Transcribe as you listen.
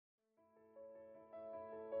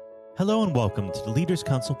Hello and welcome to the Leaders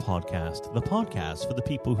Council podcast, the podcast for the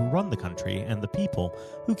people who run the country and the people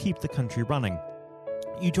who keep the country running.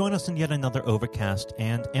 You join us on yet another overcast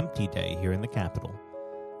and empty day here in the capital.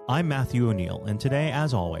 I'm Matthew O'Neill, and today,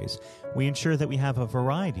 as always, we ensure that we have a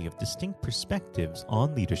variety of distinct perspectives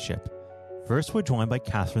on leadership. First, we're joined by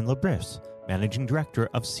Catherine Bris, Managing Director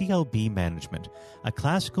of CLB Management, a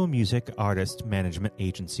classical music artist management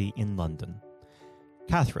agency in London.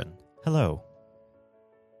 Catherine, hello.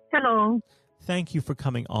 Hello. Thank you for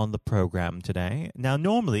coming on the program today. Now,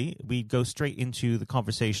 normally we go straight into the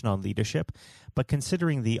conversation on leadership, but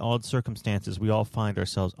considering the odd circumstances we all find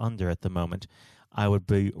ourselves under at the moment, I would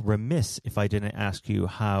be remiss if I didn't ask you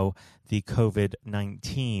how the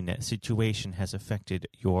COVID-19 situation has affected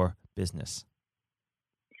your business.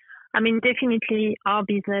 I mean, definitely our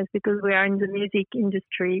business, because we are in the music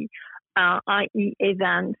industry, i.e.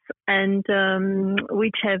 events, and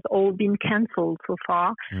which have all been cancelled so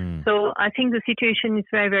far. So I think the situation is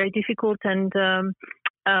very, very difficult, and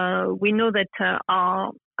we know that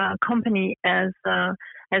our company has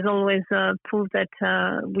always proved that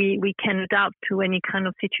we can adapt to any kind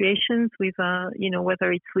of situations with,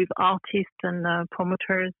 whether it's with artists and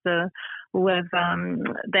promoters who have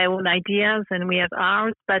their own ideas and we have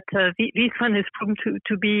ours. But this one has proven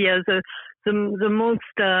to be the most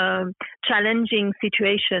challenging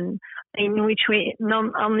situation, in which we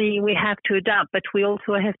not only we have to adapt, but we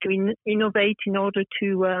also have to innovate in order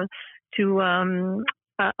to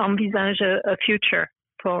envisage a future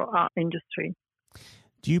for our industry.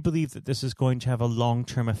 Do you believe that this is going to have a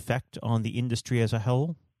long-term effect on the industry as a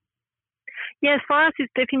whole? Yes, for us,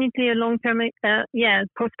 it's definitely a long-term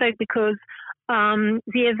prospect, because the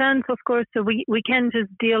events, of course, we can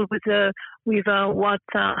just deal with what's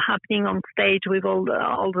happening on stage with all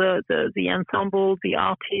the ensemble, the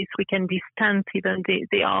artists. We can distance even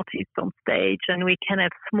the artists on stage, and we can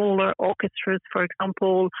have smaller orchestras, for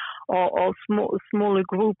example, or smaller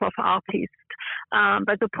group of artists.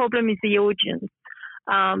 But the problem is the audience.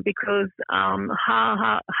 Because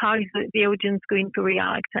how is the audience going to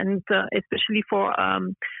react, and especially for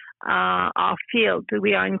our field,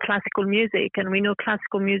 we are in classical music, and we know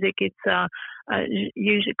classical music. It's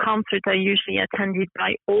usually concerts are usually attended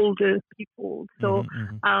by older people. So,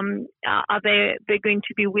 are they going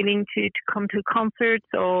to be willing to come to concerts,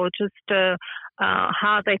 or just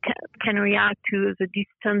how they can react to the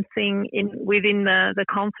distancing within the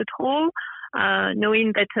concert hall?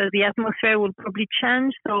 Knowing that the atmosphere will probably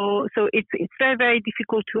change, so it's very, very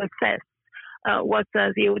difficult to assess what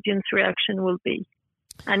the audience reaction will be,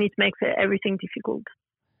 and it makes everything difficult.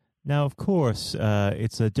 Now, of course,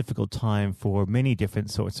 it's a difficult time for many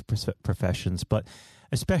different sorts of professions, but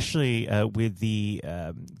especially with the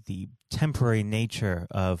temporary nature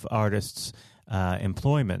of artists'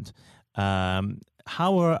 employment.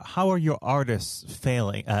 How are your artists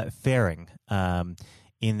faring?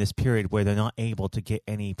 In this period where they're not able to get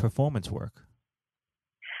any performance work?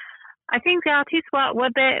 I think the artists,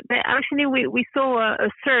 we saw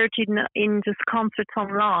a surge in just concerts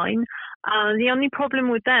online. The only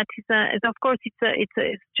problem with that is of course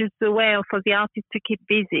it's just a way for the artists to keep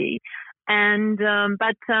busy, and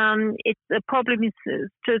it's the problem is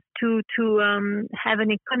just to have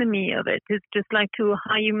an economy of it. It's just like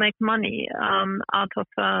how you make money out of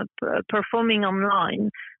performing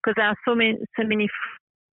online, because there are so many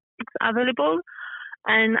available,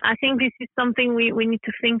 and I think this is something we need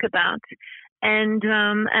to think about, and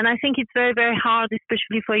I think it's very, very hard,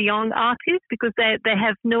 especially for young artists, because they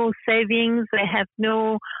have no savings, they have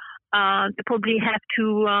no they probably have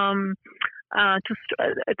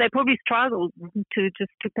they probably struggle to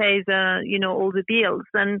pay all the bills,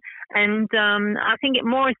 and I think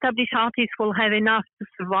more established artists will have enough to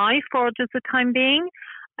survive for just the time being.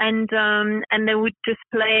 And they would just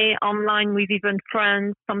play online with even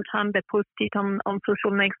friends. Sometimes they post it on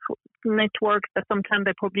social networks, but sometimes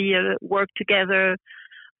they probably work together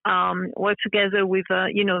with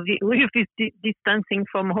with this distancing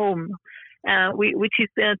from home, which is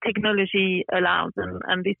technology allows,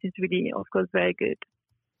 and this is really, of course, very good.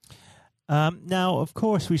 Now, of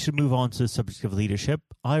course, we should move on to the subject of leadership.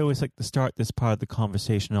 I always like to start this part of the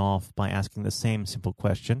conversation off by asking the same simple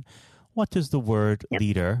question. What does the word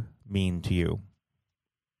leader mean to you?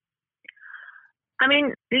 I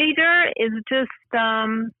mean, leader is just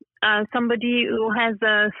somebody who has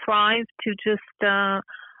thrived to just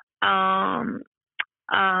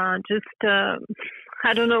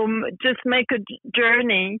make a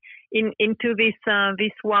journey into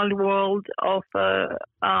this wild world of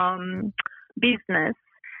business.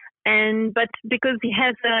 But because he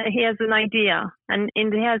has an idea, and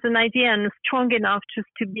he has an idea and strong enough just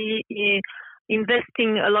to be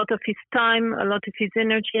investing a lot of his time, a lot of his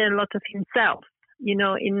energy, and a lot of himself, in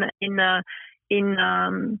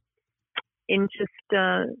just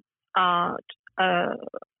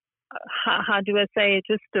how do I say it?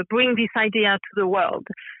 Just to bring this idea to the world.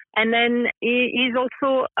 And then he's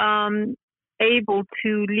also able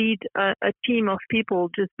to lead a team of people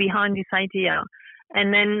just behind this idea,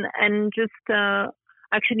 and just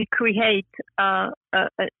actually create a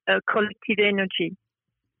collective energy.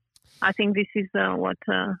 I think this is what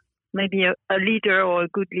maybe a leader or a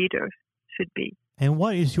good leader should be. And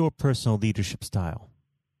what is your personal leadership style?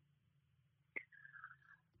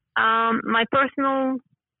 My personal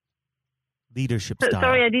leadership style.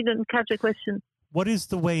 Sorry, I didn't catch the question. What is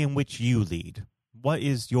the way in which you lead? What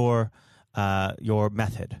is your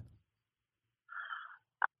method?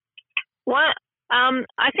 Well,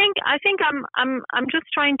 I think I'm just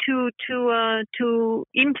trying to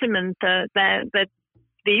implement that.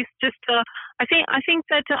 This just I think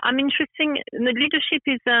that I'm interesting. The leadership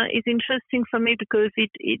is interesting for me because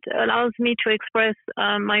it allows me to express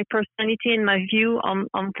my personality and my view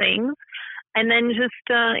on things, and then just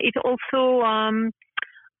it also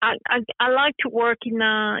I like to work in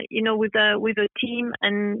with a team,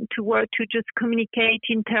 and to work to just communicate,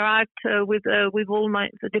 interact with all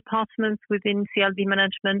the departments within CLB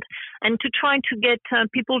management, and to try to get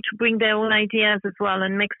people to bring their own ideas as well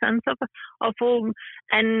and make sense of all,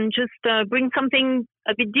 and just bring something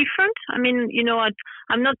a bit different. I mean,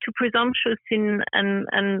 I'm not too presumptuous and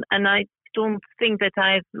I don't think that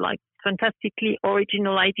I have like fantastically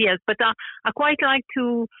original ideas, but I quite like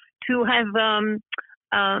to have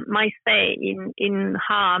my say in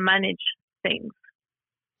how I manage things.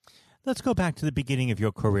 Let's go back to the beginning of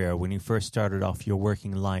your career when you first started off your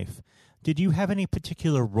working life. Did you have any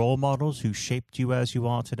particular role models who shaped you as you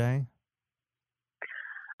are today?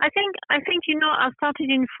 I think I started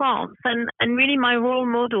in France, and really my role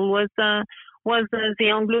model was the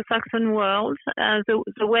Anglo-Saxon world,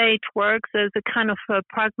 the way it works, the kind of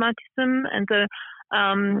pragmatism and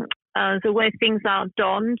the way things are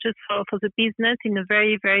done just for the business in a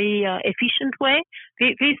very, very efficient way. So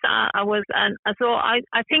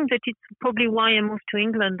I think that it's probably why I moved to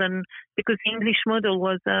England, and because the English model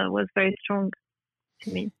was very strong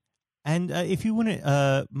to me. And if you wouldn't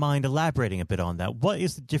mind elaborating a bit on that, what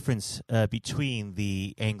is the difference between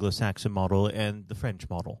the Anglo-Saxon model and the French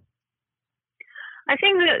model? I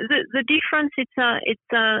think the difference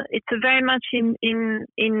it's very much in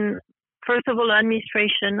first of all,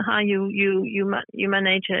 administration, how you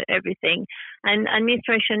manage everything, and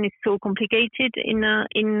administration is so complicated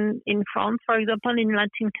in France, for example, in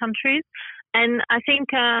Latin countries, and I think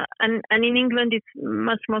and in England it's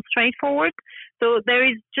much more straightforward. So there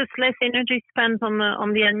is just less energy spent on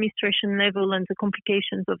the administration level and the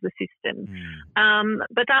complications of the system.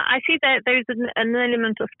 But I see that there is an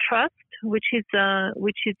element of trust, which is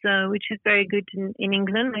very good in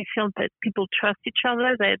England. I feel that people trust each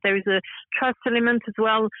other. That there is a trust element as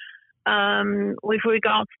well with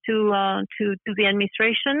regards to the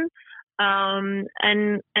administration. And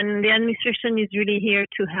the administration is really here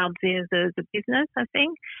to help the business, I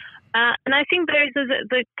think. And I think there is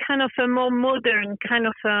the kind of a more modern, kind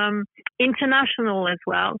of international as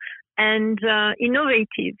well, and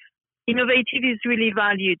innovative. Innovative is really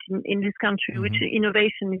valued in this country, which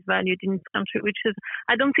innovation is valued in this country, which is,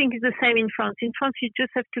 I don't think is the same in France. In France, you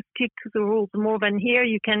just have to stick to the rules more than here.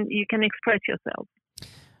 You can express yourself.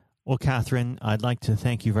 Well, Catherine, I'd like to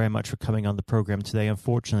thank you very much for coming on the program today.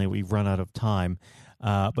 Unfortunately, we've run out of time.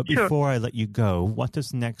 But before I let you go, what does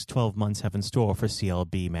the next 12 months have in store for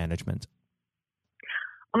CLB Management?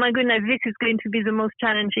 Oh, my goodness, this is going to be the most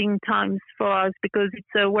challenging times for us because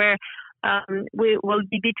it's where we will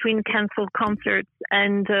be between cancelled concerts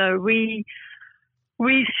and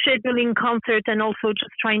rescheduling concerts, and also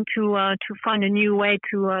just trying to find a new way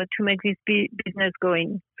to make this business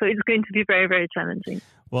going. So it's going to be very, very challenging.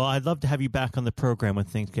 Well, I'd love to have you back on the program when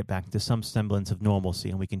things get back to some semblance of normalcy,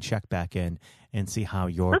 and we can check back in and see how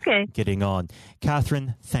you're getting on.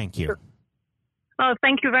 Catherine, thank you. Sure. Oh,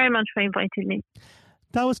 thank you very much for inviting me.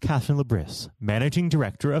 That was Catherine Bris, Managing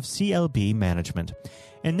Director of CLB Management.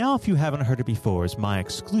 And now, if you haven't heard it before, is my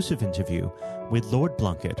exclusive interview with Lord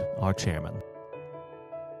Blunkett, our chairman.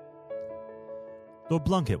 Lord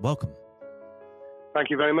Blunkett, welcome. Thank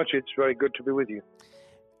you very much. It's very good to be with you.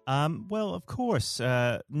 Well, of course,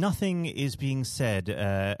 nothing is being said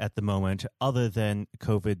at the moment other than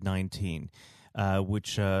COVID-19,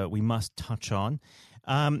 which we must touch on.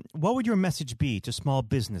 What would your message be to small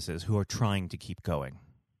businesses who are trying to keep going?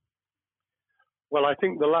 Well, I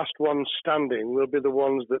think the last ones standing will be the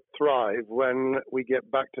ones that thrive when we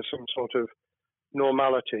get back to some sort of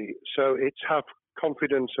normality. So it's have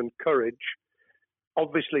confidence and courage.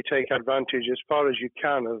 Obviously, take advantage as far as you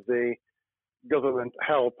can of the government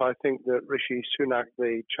help. I think that Rishi Sunak,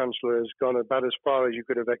 the Chancellor, has gone about as far as you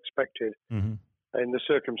could have expected. Mm-hmm. In the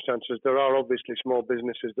circumstances. There are obviously small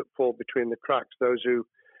businesses that fall between the cracks. Those who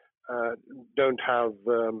don't have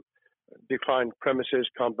defined premises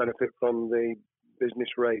can't benefit from the business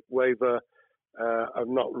rate waiver, have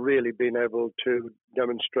not really been able to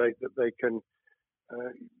demonstrate that they can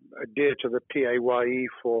adhere to the PAYE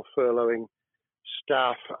for furloughing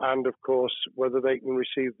staff, and of course whether they can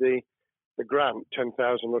receive the grant,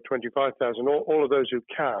 10,000 or 25,000. All of those who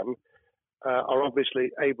can are obviously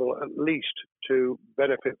able at least to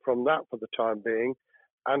benefit from that for the time being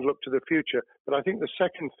and look to the future. But I think the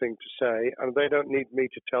second thing to say, and they don't need me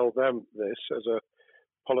to tell them this as a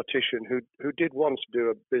politician who did once do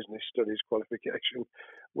a business studies qualification,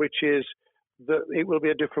 which is that it will be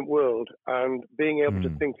a different world, and being able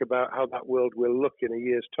to think about how that world will look in a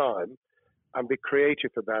year's time and be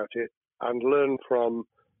creative about it and learn from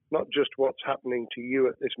not just what's happening to you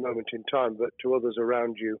at this moment in time, but to others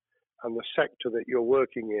around you and the sector that you're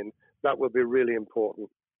working in, that will be really important.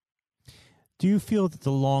 Do you feel that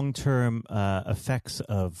the long-term effects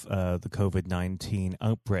of the COVID-19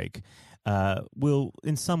 outbreak will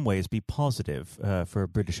in some ways be positive for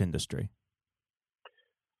British industry?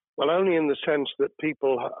 Well, only in the sense that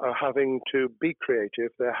people are having to be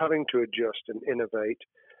creative, they're having to adjust and innovate.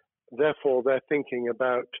 Therefore, they're thinking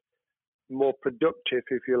about more productive,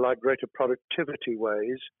 if you like, greater productivity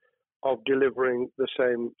ways of delivering the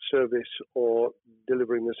same service or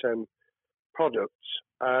delivering the same products.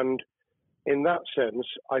 And in that sense,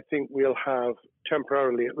 I think we'll have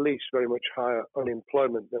temporarily at least very much higher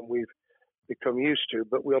unemployment than we've become used to,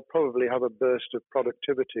 but we'll probably have a burst of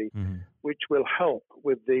productivity, which will help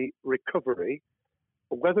with the recovery.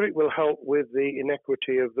 Whether it will help with the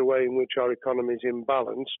inequity of the way in which our economy is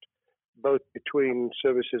imbalanced, both between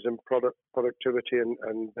services and productivity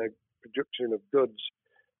and the production of goods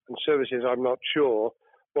and services, I'm not sure.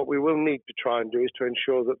 What we will need to try and do is to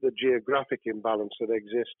ensure that the geographic imbalance that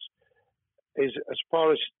exists is, as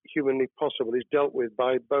far as humanly possible, is dealt with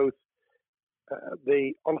by both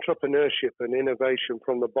the entrepreneurship and innovation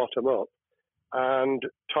from the bottom up and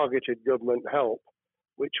targeted government help,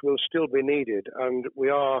 which will still be needed. And we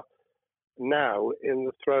are now in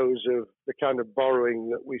the throes of the kind of borrowing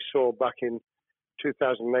that we saw back in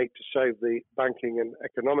 2008 to save the banking and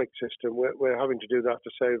economic system. We're having to do that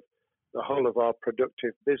to save the whole of our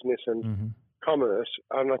productive business and commerce,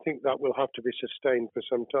 and I think that will have to be sustained for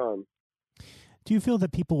some time. Do you feel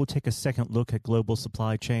that people will take a second look at global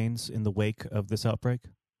supply chains in the wake of this outbreak?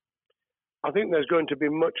 I think there's going to be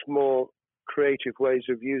much more creative ways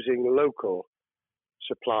of using local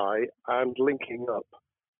supply and linking up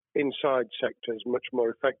inside sectors much more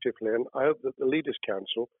effectively, and I hope that the Leaders'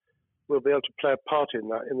 Council will be able to play a part in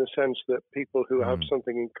that, in the sense that people who have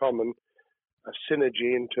something in common, a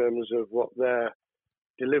synergy in terms of what they're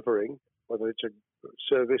delivering, whether it's a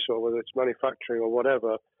service or whether it's manufacturing or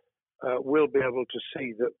whatever, will be able to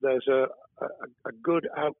see that there's a good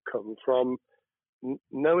outcome from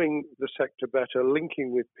knowing the sector better,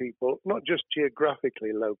 linking with people, not just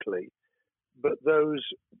geographically, locally, but those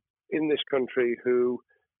in this country who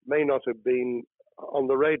may not have been on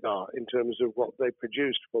the radar in terms of what they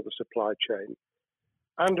produced for the supply chain.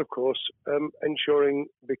 And of course, ensuring,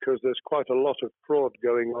 because there's quite a lot of fraud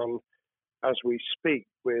going on as we speak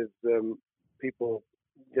with people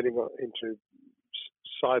getting into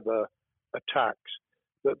cyber attacks,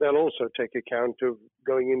 that they'll also take account of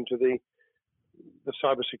going into the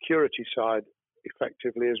cyber security side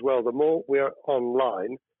effectively as well. The more we are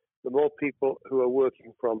online, the more people who are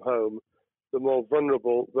working from home, the more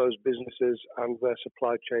vulnerable those businesses and their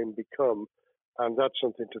supply chain become. And that's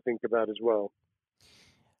something to think about as well.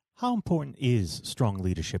 How important is strong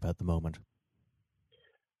leadership at the moment?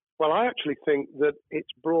 Well, I actually think that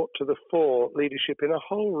it's brought to the fore leadership in a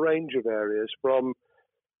whole range of areas, from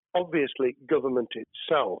obviously government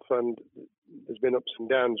itself, and there's been ups and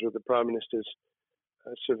downs with the Prime Minister's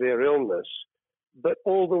severe illness, but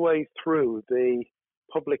all the way through the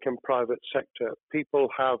public and private sector, people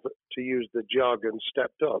have, to use the jargon,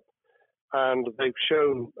 stepped up, and they've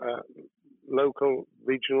shown local,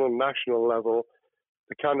 regional, and national level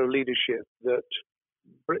the kind of leadership that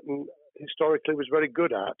Britain historically was very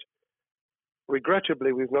good at.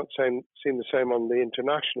 Regrettably, we've not seen the same on the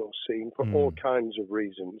international scene for all kinds of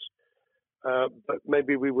reasons, but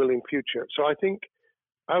maybe we will in future. So I think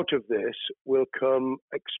out of this will come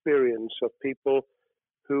experience of people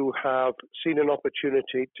who have seen an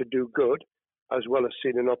opportunity to do good, as well as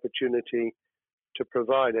seen an opportunity to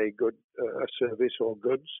provide a good a service or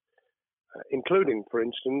goods, including, for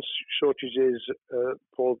instance, shortages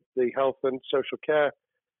for the health and social care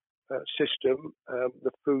system,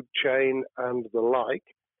 the food chain, and the like.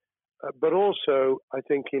 But also, I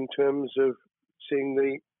think, in terms of seeing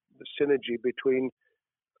the synergy between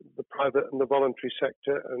the private and the voluntary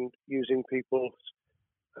sector and using people's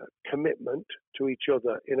commitment to each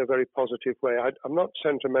other in a very positive way. I'm not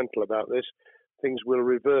sentimental about this. Things will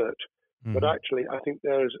revert. Mm-hmm. But actually, I think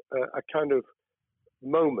there's a kind of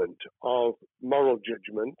moment of moral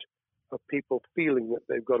judgment of people feeling that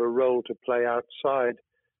they've got a role to play outside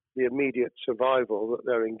the immediate survival that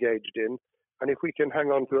they're engaged in. And if we can hang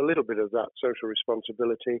on to a little bit of that social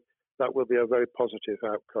responsibility, that will be a very positive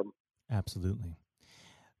outcome. Absolutely.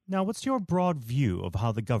 Now, what's your broad view of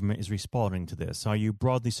how the government is responding to this? Are you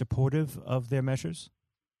broadly supportive of their measures?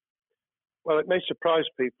 Well, it may surprise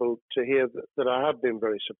people to hear that I have been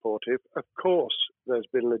very supportive. Of course, there's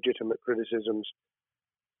been legitimate criticisms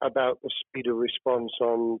about the speed of response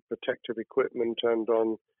on protective equipment and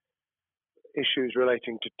on issues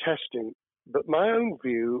relating to testing. But my own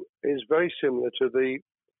view is very similar to the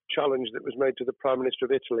challenge that was made to the Prime Minister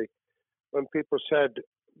of Italy when people said,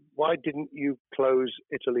 why didn't you close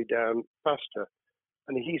Italy down faster?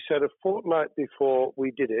 And he said, a fortnight before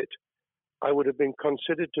we did it, I would have been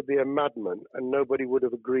considered to be a madman and nobody would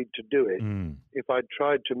have agreed to do it if I'd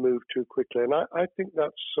tried to move too quickly. And I think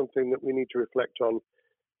that's something that we need to reflect on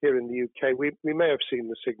here in the UK. We may have seen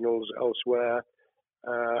the signals elsewhere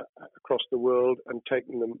across the world and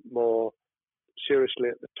taken them more seriously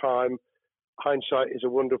at the time. Hindsight is a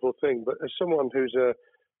wonderful thing, but as someone who's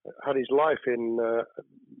had his life in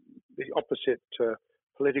the opposite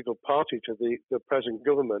political party to the present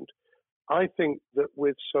government, I think that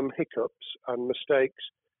with some hiccups and mistakes,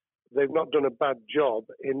 they've not done a bad job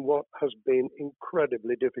in what has been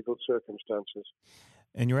incredibly difficult circumstances.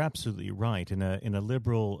 And you're absolutely right. In a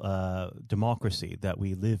liberal democracy that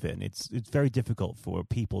we live in, it's very difficult for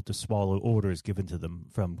people to swallow orders given to them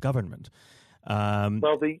from government.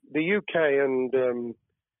 Well, the UK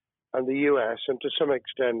and the US, and to some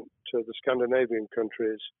extent the Scandinavian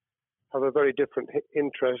countries, have a very different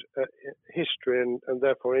history and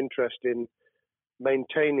therefore interest in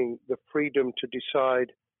maintaining the freedom to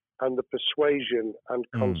decide and the persuasion and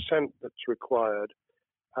consent that's required.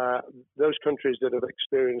 Those countries that have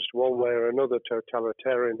experienced one way or another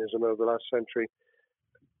totalitarianism over the last century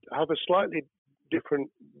have a slightly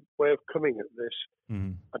different way of coming at this.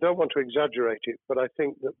 I don't want to exaggerate it, but I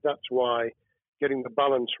think that that's why getting the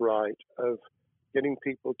balance right of getting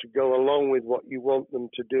people to go along with what you want them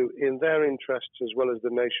to do in their interests as well as the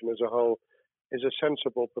nation as a whole is a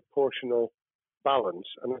sensible, proportional balance.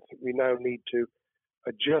 And I think we now need to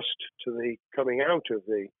adjust to the coming out of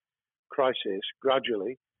the crisis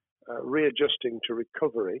gradually, readjusting to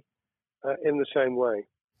recovery in the same way.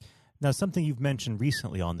 Now, something you've mentioned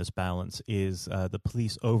recently on this balance is the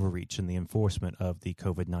police overreach in the enforcement of the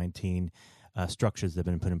COVID-19 structures that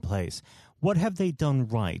have been put in place. What have they done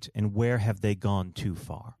right, and where have they gone too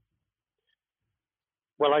far?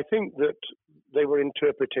 Well, I think that they were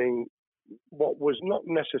interpreting what was not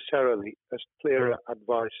necessarily as clear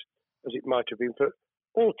advice as it might have been for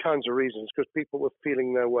all kinds of reasons, because people were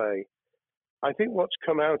feeling their way. I think what's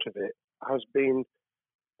come out of it has been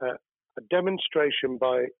a demonstration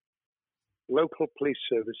by local police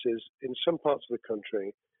services in some parts of the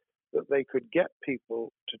country that they could get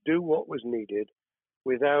people to do what was needed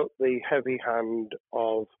without the heavy hand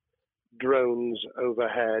of drones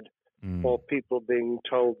overhead or people being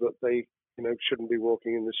told that they shouldn't be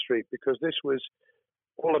walking in the street, because this was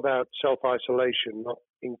all about self-isolation, not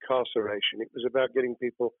incarceration. It was about getting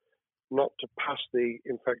people not to pass the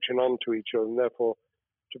infection on to each other and therefore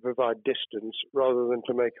to provide distance rather than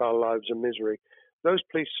to make our lives a misery. Those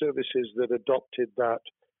police services that adopted that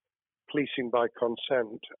policing by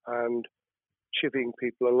consent and chivying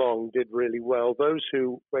people along did really well. Those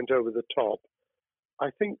who went over the top, I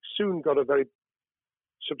think, soon got a very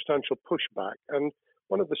substantial pushback. And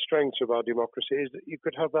one of the strengths of our democracy is that you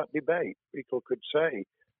could have that debate. People could say,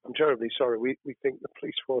 I'm terribly sorry, we think the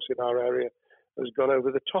police force in our area has gone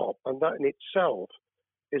over the top. And that in itself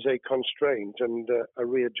is a constraint and a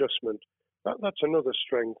readjustment. That's another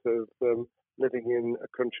strength of living in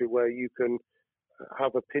a country where you can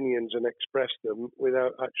have opinions and express them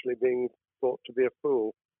without actually being thought to be a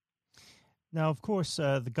fool. Now, of course,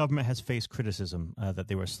 the government has faced criticism that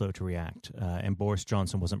they were slow to react, and Boris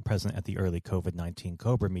Johnson wasn't present at the early COVID-19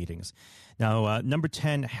 COBRA meetings. Now, Number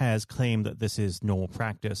 10 has claimed that this is normal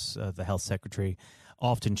practice. The health secretary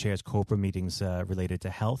often chairs corporate meetings related to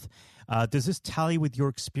health. Does this tally with your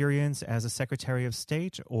experience as a Secretary of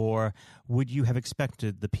State, or would you have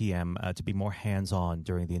expected the PM to be more hands-on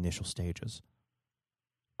during the initial stages?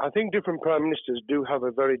 I think different prime ministers do have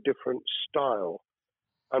a very different style.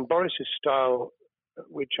 And Boris's style,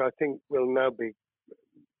 which I think will now be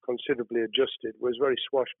considerably adjusted, was very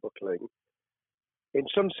swashbuckling. In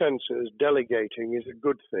some senses, delegating is a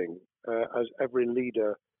good thing, as every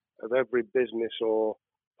leader of every business or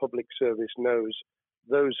public service knows.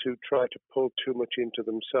 Those who try to pull too much into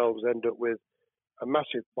themselves end up with a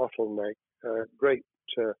massive bottleneck, great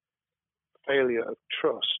failure of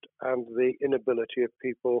trust, and the inability of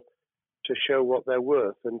people to show what they're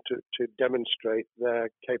worth and to demonstrate their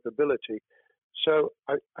capability. So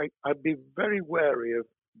I'd be very wary of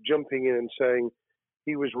jumping in and saying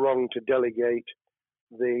he was wrong to delegate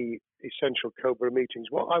the essential COBRA meetings.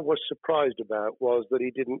 What I was surprised about was that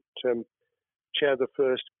he didn't chair the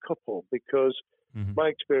first couple, because my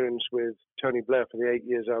experience with Tony Blair for the 8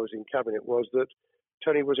 years I was in cabinet was that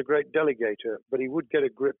Tony was a great delegator, but he would get a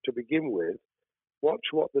grip to begin with, watch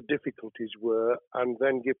what the difficulties were, and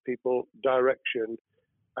then give people direction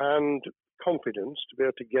and confidence to be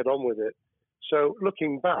able to get on with it. So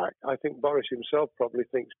looking back, I think Boris himself probably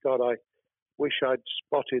thinks, God, I wish I'd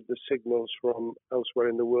spotted the signals from elsewhere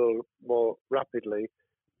in the world more rapidly,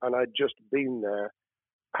 and I'd just been there.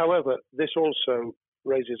 However, this also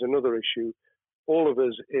raises another issue. All of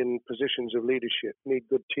us in positions of leadership need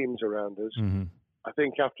good teams around us. I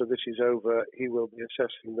think after this is over, he will be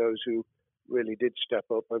assessing those who really did step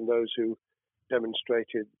up and those who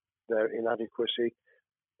demonstrated their inadequacy.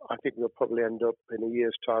 I think we'll probably end up in a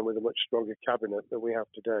year's time with a much stronger cabinet than we have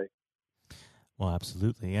today. Well,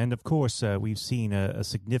 absolutely. And of course, we've seen a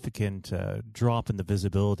significant drop in the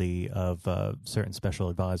visibility of certain special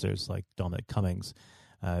advisors like Dominic Cummings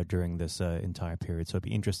during this entire period. So it'd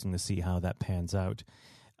be interesting to see how that pans out.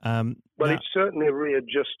 Well, it's certainly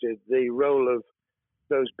readjusted the role of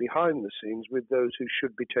those behind the scenes with those who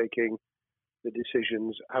should be taking the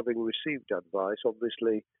decisions, having received advice.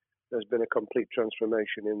 Obviously, there's been a complete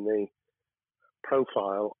transformation in the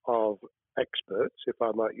profile of experts, if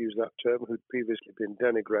I might use that term, who'd previously been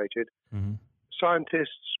denigrated.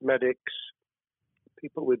 Scientists, medics,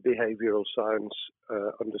 people with behavioral science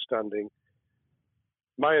understanding.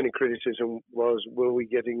 My only criticism was, were we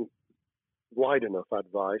getting wide enough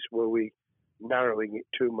advice? Were we narrowing it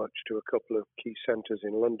too much to a couple of key centres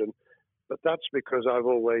in London? But that's because I've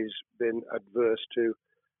always been adverse to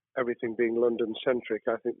everything being London-centric.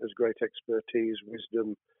 I think there's great expertise,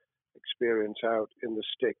 wisdom, experience out in the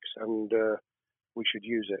sticks, and we should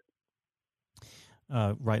use it.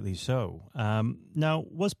 Rightly so. Now,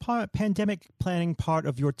 was pandemic planning part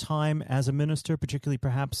of your time as a minister, particularly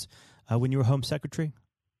perhaps when you were Home Secretary?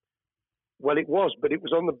 Well, it was, but it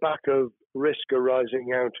was on the back of risk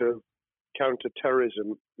arising out of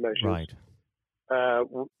counter-terrorism measures. Right.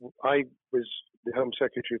 I was the Home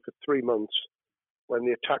Secretary for 3 months when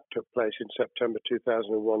the attack took place in September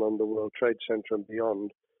 2001 on the World Trade Center and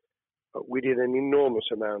beyond. We did an enormous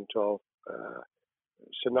amount of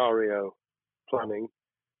scenario planning,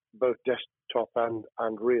 both desktop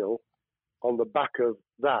and real. On the back of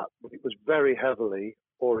that, it was very heavily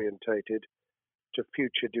orientated to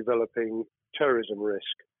future developing terrorism risk.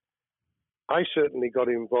 I certainly got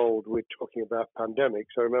involved with talking about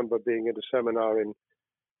pandemics. I remember being at a seminar in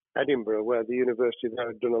Edinburgh where the university there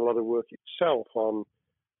had done a lot of work itself on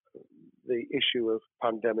the issue of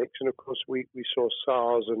pandemics. And of course, we saw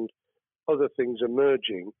SARS and other things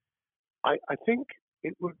emerging. I think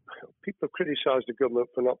people criticized the government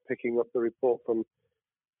for not picking up the report from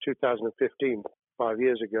 2015, 5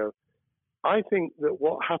 years ago. I think that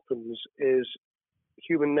what happens is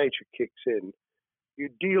human nature kicks in. You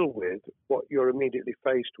deal with what you're immediately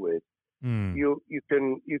faced with. You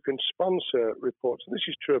can sponsor reports, and this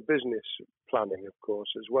is true of business planning, of course,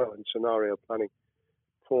 as well, and scenario planning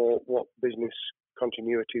for what business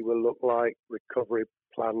continuity will look like, recovery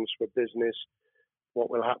plans for business, what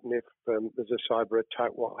will happen if there's a cyber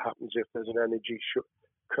attack, what happens if there's an energy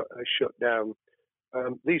shutdown.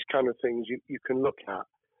 These kind of things you can look at,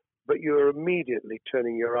 but you're immediately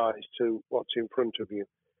turning your eyes to what's in front of you.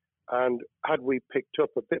 And had we picked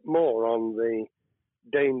up a bit more on the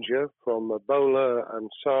danger from Ebola and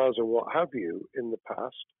SARS and what have you in the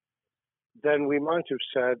past, then we might have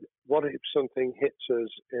said, what if something hits us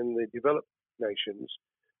in the developed nations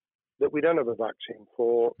that we don't have a vaccine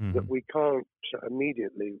for, that we can't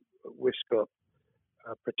immediately whisk up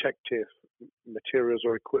protective materials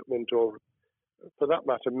or equipment, or for that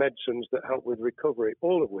matter, medicines that help with recovery,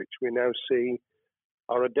 all of which we now see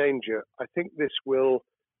are a danger. I think this will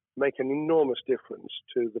make an enormous difference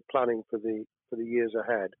to the planning for the years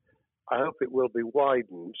ahead. I hope it will be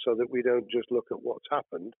widened so that we don't just look at what's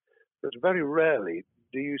happened, but very rarely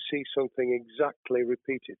do you see something exactly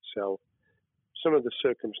repeat itself. Some of the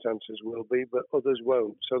circumstances will be, but others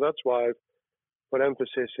won't. So that's why I've put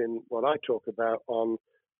emphasis in what I talk about on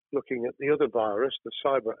looking at the other virus, the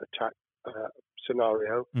cyber attack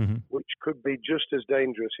scenario, which could be just as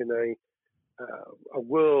dangerous in a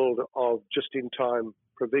world of just-in-time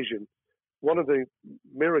provision. One of the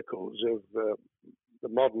miracles of the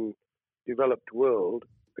modern developed world,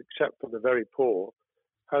 except for the very poor,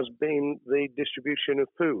 has been the distribution of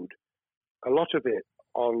food. A lot of it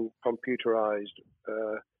on computerized,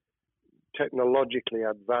 technologically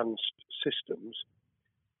advanced systems.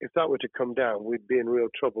 If that were to come down, we'd be in real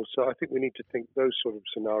trouble. So I think we need to think those sort of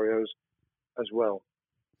scenarios as well.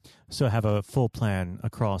 So have a full plan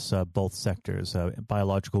across both sectors,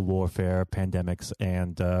 biological warfare, pandemics,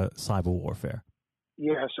 and cyber warfare.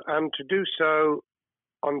 Yes, and to do so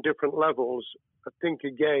on different levels. I think,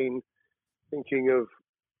 again,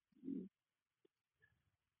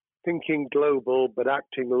 thinking global but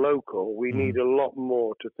acting local, we need a lot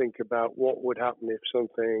more to think about what would happen if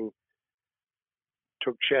something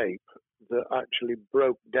took shape that actually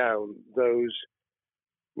broke down those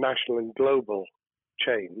national and global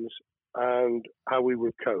chains and how we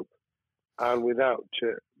would cope. And without,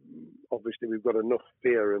 obviously, we've got enough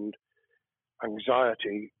fear and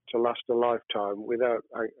anxiety to last a lifetime. Without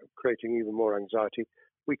creating even more anxiety,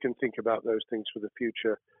 we can think about those things for the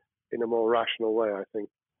future in a more rational way, I think.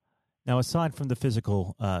 Now, aside from the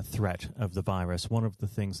physical threat of the virus, one of the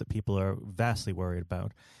things that people are vastly worried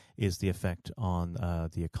about is the effect on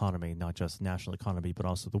the economy, not just the national economy, but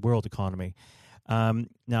also the world economy.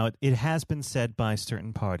 Now, it has been said by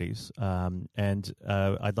certain parties, and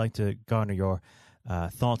I'd like to garner your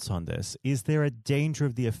thoughts on this. Is there a danger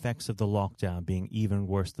of the effects of the lockdown being even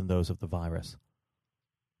worse than those of the virus?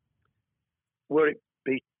 Were it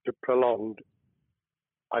be prolonged,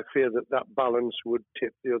 I fear that balance would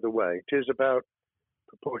tip the other way. It is about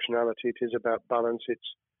proportionality. It is about balance.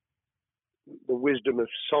 It's the wisdom of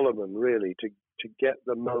Solomon, really, to get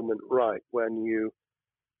the moment right when you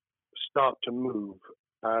start to move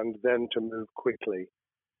and then to move quickly.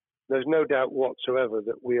 There's no doubt whatsoever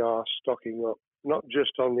that we are stocking up, not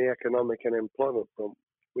just on the economic and employment front,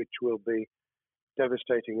 which will be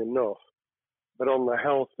devastating enough, but on the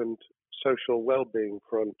health and social well-being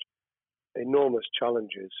front, enormous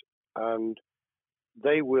challenges, and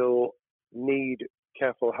they will need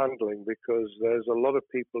careful handling because there's a lot of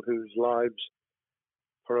people whose lives,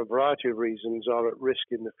 for a variety of reasons, are at risk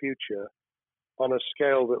in the future on a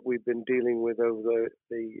scale that we've been dealing with over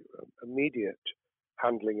the immediate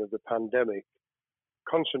handling of the pandemic,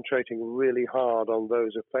 concentrating really hard on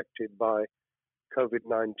those affected by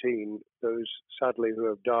COVID-19, those sadly who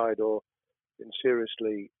have died or been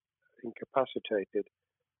seriously incapacitated.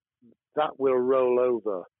 That will roll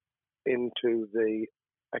over into the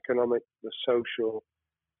economic, the social,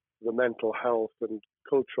 the mental health and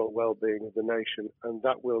cultural well-being of the nation, and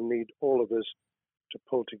that will need all of us to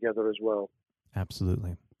pull together as well.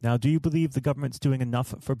 Absolutely. Now, do you believe the government's doing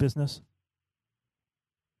enough for business?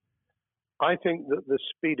 I think that the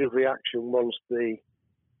speed of reaction once the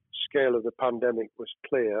scale of the pandemic was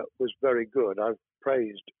clear was very good. I've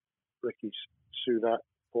praised Rishi Sunak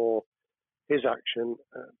for his action.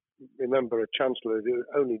 Remember, a chancellor who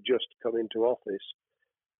only just come into office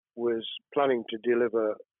was planning to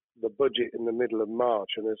deliver the budget in the middle of March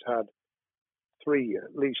and has had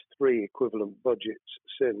at least three equivalent budgets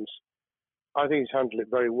since. I think he's handled it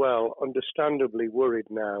very well. Understandably worried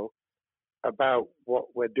now about what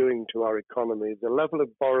we're doing to our economy. The level of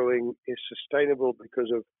borrowing is sustainable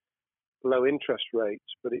because of low interest rates,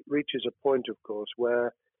 but it reaches a point, of course,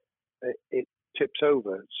 where it tips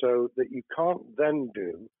over so that you can't then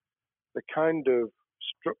do the kind of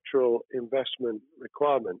structural investment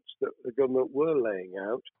requirements that the government were laying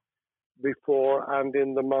out before and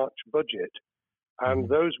in the March budget. And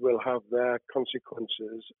those will have their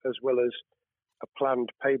consequences as well as a planned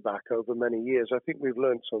payback over many years. I think we've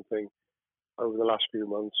learned something over the last few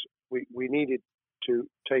months. We needed to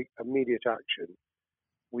take immediate action.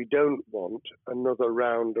 We don't want another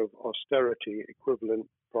round of austerity equivalent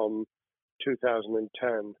from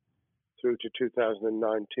 2010 through to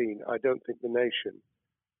 2019. I don't think the nation,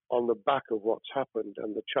 on the back of what's happened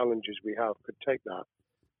and the challenges we have, could take that.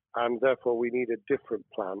 And therefore, we need a different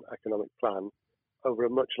plan, economic plan, over a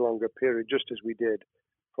much longer period, just as we did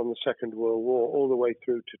from the Second World War all the way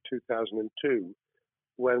through to 2002,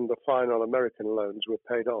 when the final American loans were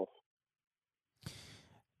paid off.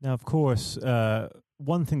 Now, of course,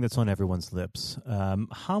 one thing that's on everyone's lips.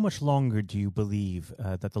 How much longer do you believe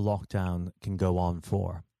that the lockdown can go on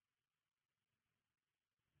for?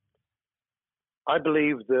 I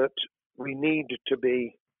believe that we need to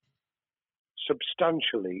be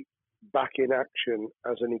substantially back in action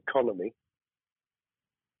as an economy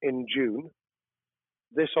in June.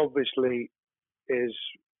 This obviously is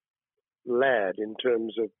led in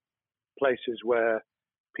terms of places where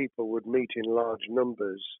people would meet in large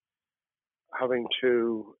numbers, having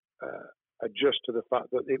to adjust to the fact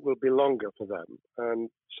that it will be longer for them. And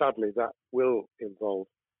sadly, that will involve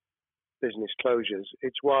business closures.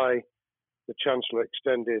 It's why the Chancellor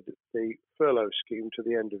extended the furlough scheme to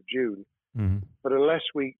the end of June. Mm-hmm. But unless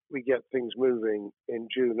we get things moving in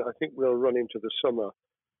June, I think we'll run into the summer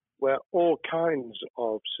where all kinds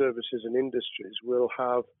of services and industries will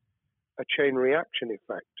have a chain reaction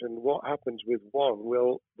effect. And what happens with one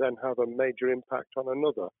will then have a major impact on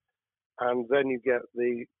another. And then you get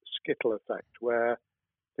the skittle effect where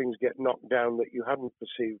things get knocked down that you hadn't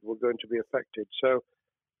perceived were going to be affected. So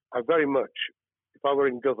I very much, if I were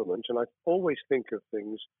in government, and I always think of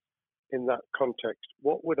things in that context,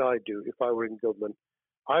 what would I do if I were in government?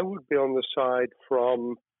 I would be on the side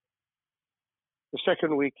from the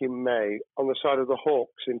second week in May, on the side of the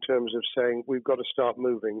hawks in terms of saying we've got to start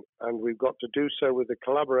moving, and we've got to do so with the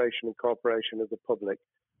collaboration and cooperation of the public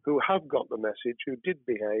who have got the message, who did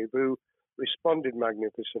behave, who responded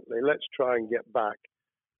magnificently. Let's try and get back,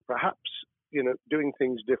 perhaps, doing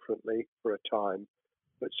things differently for a time,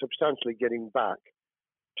 but substantially getting back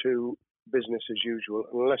to business as usual.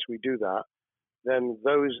 And unless we do that, then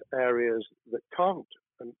those areas that can't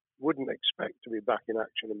and wouldn't expect to be back in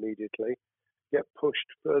action immediately get pushed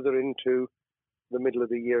further into the middle of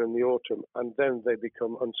the year and the autumn, and then they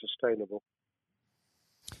become unsustainable.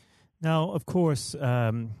 Now, of course,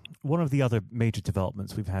 one of the other major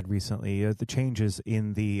developments we've had recently are the changes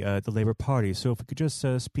in the Labour Party. So if we could just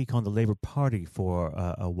speak on the Labour Party for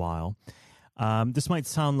a while. This might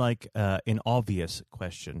sound like an obvious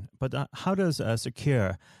question, but how does Sir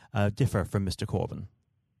Keir differ from Mr. Corbyn?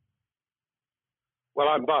 Well,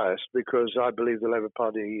 I'm biased because I believe the Labour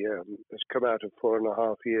Party has come out of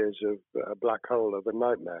 4.5 years of a black hole of a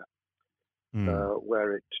nightmare,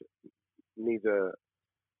 where it neither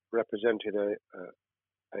represented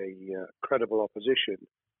a credible opposition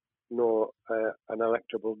nor an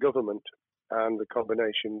electable government, and the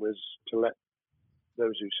combination was to let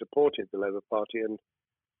those who supported the Labour Party and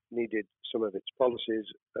needed some of its policies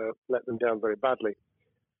let them down very badly.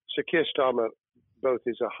 Sir Keir Starmer both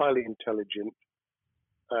is a highly intelligent,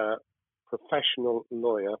 professional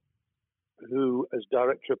lawyer who, as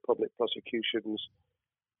Director of Public Prosecutions,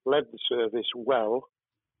 led the service well,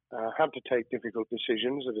 had to take difficult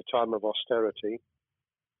decisions at a time of austerity,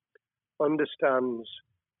 understands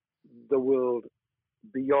the world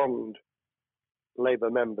beyond Labour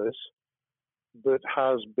members, but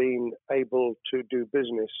has been able to do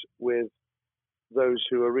business with those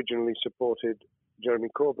who originally supported Jeremy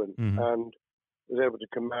Corbyn and was able to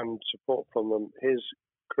command support from them. His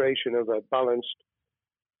creation of a balanced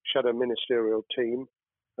shadow ministerial team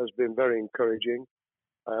has been very encouraging.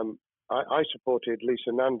 I supported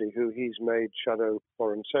Lisa Nandy, who he's made Shadow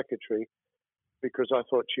Foreign Secretary, because I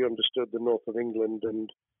thought she understood the north of England and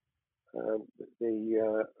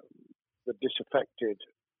the disaffected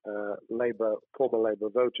former Labour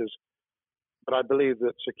voters. But I believe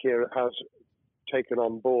that Sir Keir has taken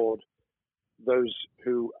on board those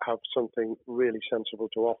who have something really sensible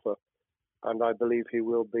to offer. And I believe he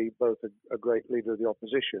will be both a great leader of the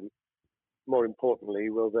opposition. More importantly, he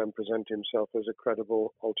will then present himself as a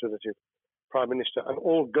credible alternative prime minister. And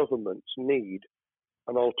all governments need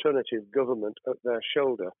an alternative government at their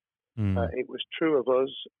shoulder. It was true of us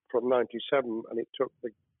from 97, and it took the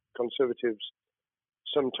Conservatives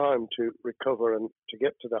some time to recover and to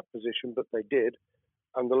get to that position, but they did,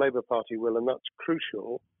 and the Labour Party will, and that's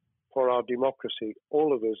crucial for our democracy.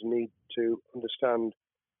 All of us need to understand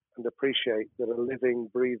and appreciate that a living,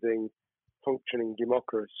 breathing, functioning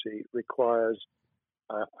democracy requires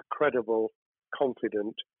a credible,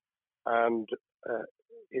 confident, and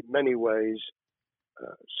in many ways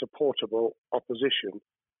supportable opposition,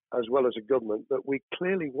 as well as a government that we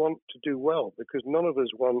clearly want to do well, because none of us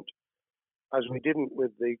want, as we didn't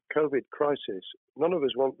with the COVID crisis, none of us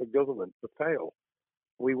want the government to fail.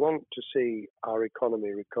 We want to see our economy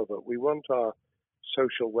recover. We want our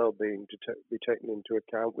social well-being to be taken into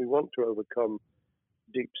account. We want to overcome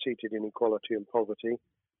deep-seated inequality and poverty.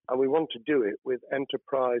 And we want to do it with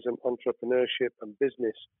enterprise and entrepreneurship and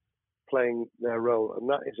business playing their role. And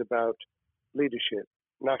that is about leadership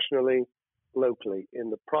nationally, locally, in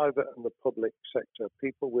the private and the public sector,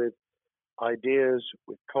 people with ideas,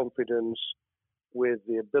 with confidence, with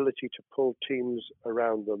the ability to pull teams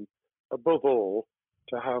around them, above all,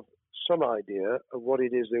 to have some idea of what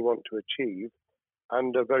it is they want to achieve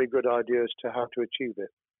and a very good idea as to how to achieve it.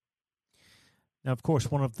 Now, of course,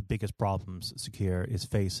 one of the biggest problems Secure is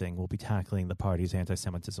facing will be tackling the party's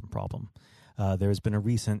anti-Semitism problem. There has been a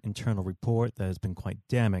recent internal report that has been quite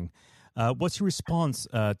damning. What's your response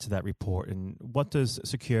to that report, and what does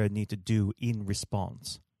Secure need to do in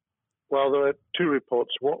response? Well, there are two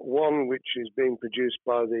reports. One which is being produced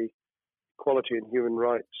by the Equality and Human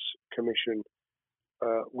Rights Commission,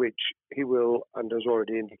 which he will, and has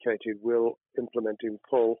already indicated, will implement in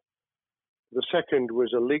full. The second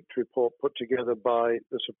was a leaked report put together by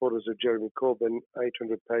the supporters of Jeremy Corbyn,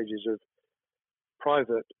 800 pages of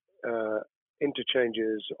private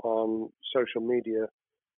interchanges on social media,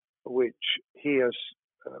 which he has,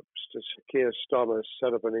 Keir Starmer,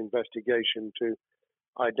 set up an investigation to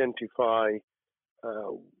identify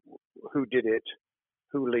who did it,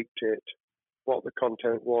 who leaked it, what the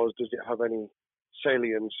content was, does it have any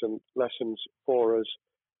salience and lessons for us,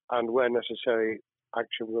 and where necessary,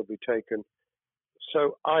 action will be taken.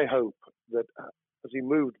 So I hope that as he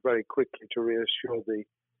moved very quickly to reassure the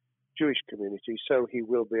Jewish community, so he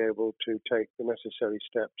will be able to take the necessary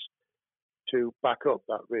steps to back up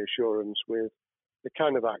that reassurance with the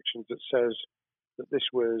kind of actions that says that this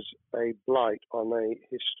was a blight on a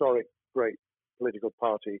historic, great political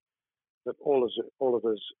party that all of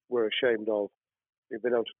us were ashamed of. We've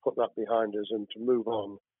been able to put that behind us and to move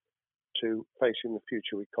on to facing the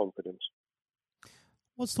future with confidence.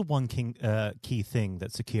 What's the one key thing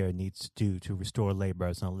that Secure needs to do to restore Labour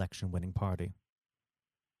as an election-winning party?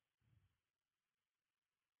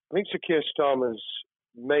 I think Sir Keir Starmer's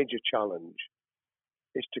major challenge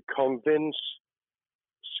is to convince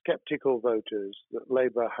sceptical voters that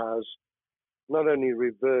Labour has not only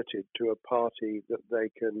reverted to a party that they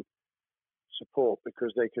can support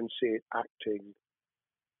because they can see it acting,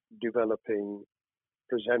 developing,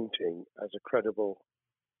 presenting as a credible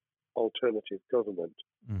alternative government,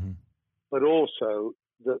 but also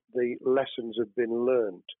that the lessons have been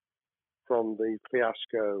learned from the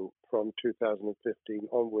fiasco from 2015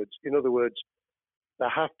 onwards. In other words, there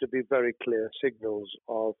have to be very clear signals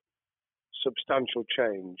of substantial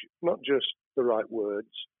change, not just the right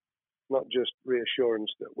words, not just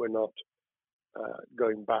reassurance that we're not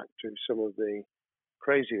going back to some of the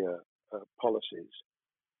crazier policies,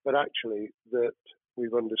 but actually that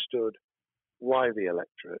we've understood why the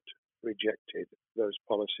electorate rejected those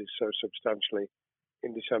policies so substantially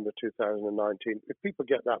in December 2019. If people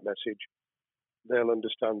get that message, they'll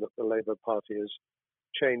understand that the Labour Party has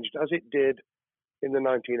changed, as it did in the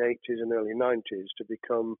 1980s and early 90s, to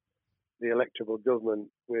become the electable government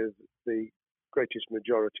with the greatest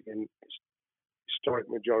majority in historic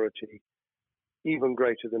majority, even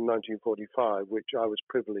greater than 1945, which I was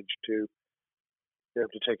privileged to be able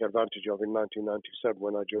to take advantage of in 1997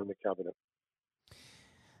 when I joined the cabinet.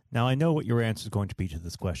 Now, I know what your answer is going to be to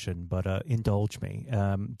this question, but indulge me.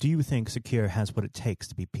 Do you think Secure has what it takes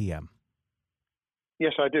to be PM?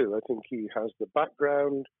 Yes, I do. I think he has the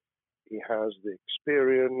background, he has the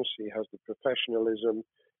experience, he has the professionalism,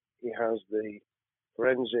 he has the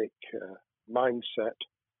forensic mindset,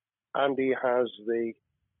 and he has the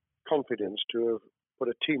confidence to have put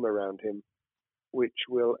a team around him which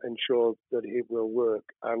will ensure that it will work.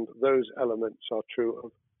 And those elements are true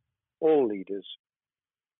of all leaders.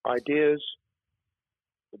 Ideas,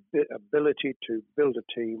 the ability to build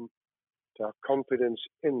a team, to have confidence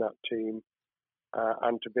in that team,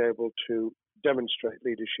 and to be able to demonstrate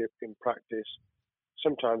leadership in practice,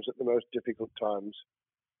 sometimes at the most difficult times.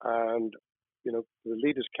 And, you know, the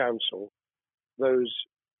Leaders' Council, those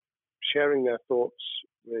sharing their thoughts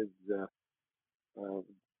with the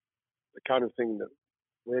kind of thing that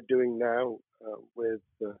we're doing now with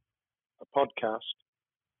a podcast,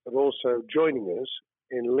 but also joining us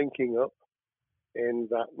in linking up in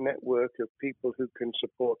that network of people who can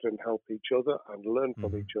support and help each other and learn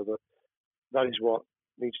from each other. That is what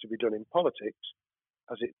needs to be done in politics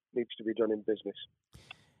as it needs to be done in business.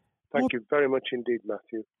 Thank you very much indeed,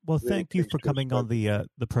 Matthew. Well, thank you for coming on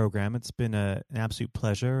the program. It's been an absolute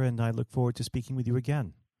pleasure, and I look forward to speaking with you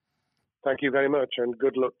again. Thank you very much, and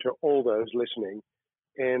good luck to all those listening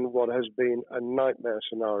in what has been a nightmare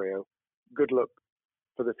scenario. Good luck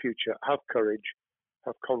for the future. Have courage,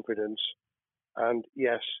 have confidence, and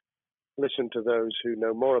yes, listen to those who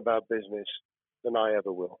know more about business than I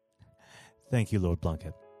ever will. Thank you, Lord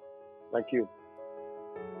Blunkett. Thank you.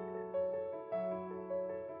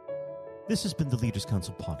 This has been the Leaders'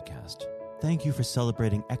 Council podcast. Thank you for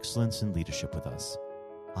celebrating excellence in leadership with us.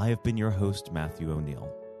 I have been your host, Matthew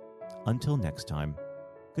O'Neill. Until next time,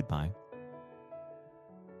 goodbye.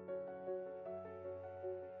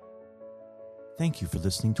 Thank you for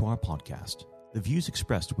listening to our podcast. The views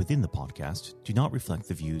expressed within the podcast do not reflect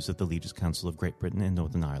the views of the Leaders' Council of Great Britain and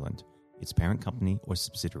Northern Ireland, its parent company or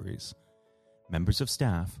subsidiaries, members of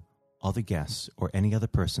staff, other guests, or any other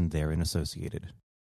person therein associated.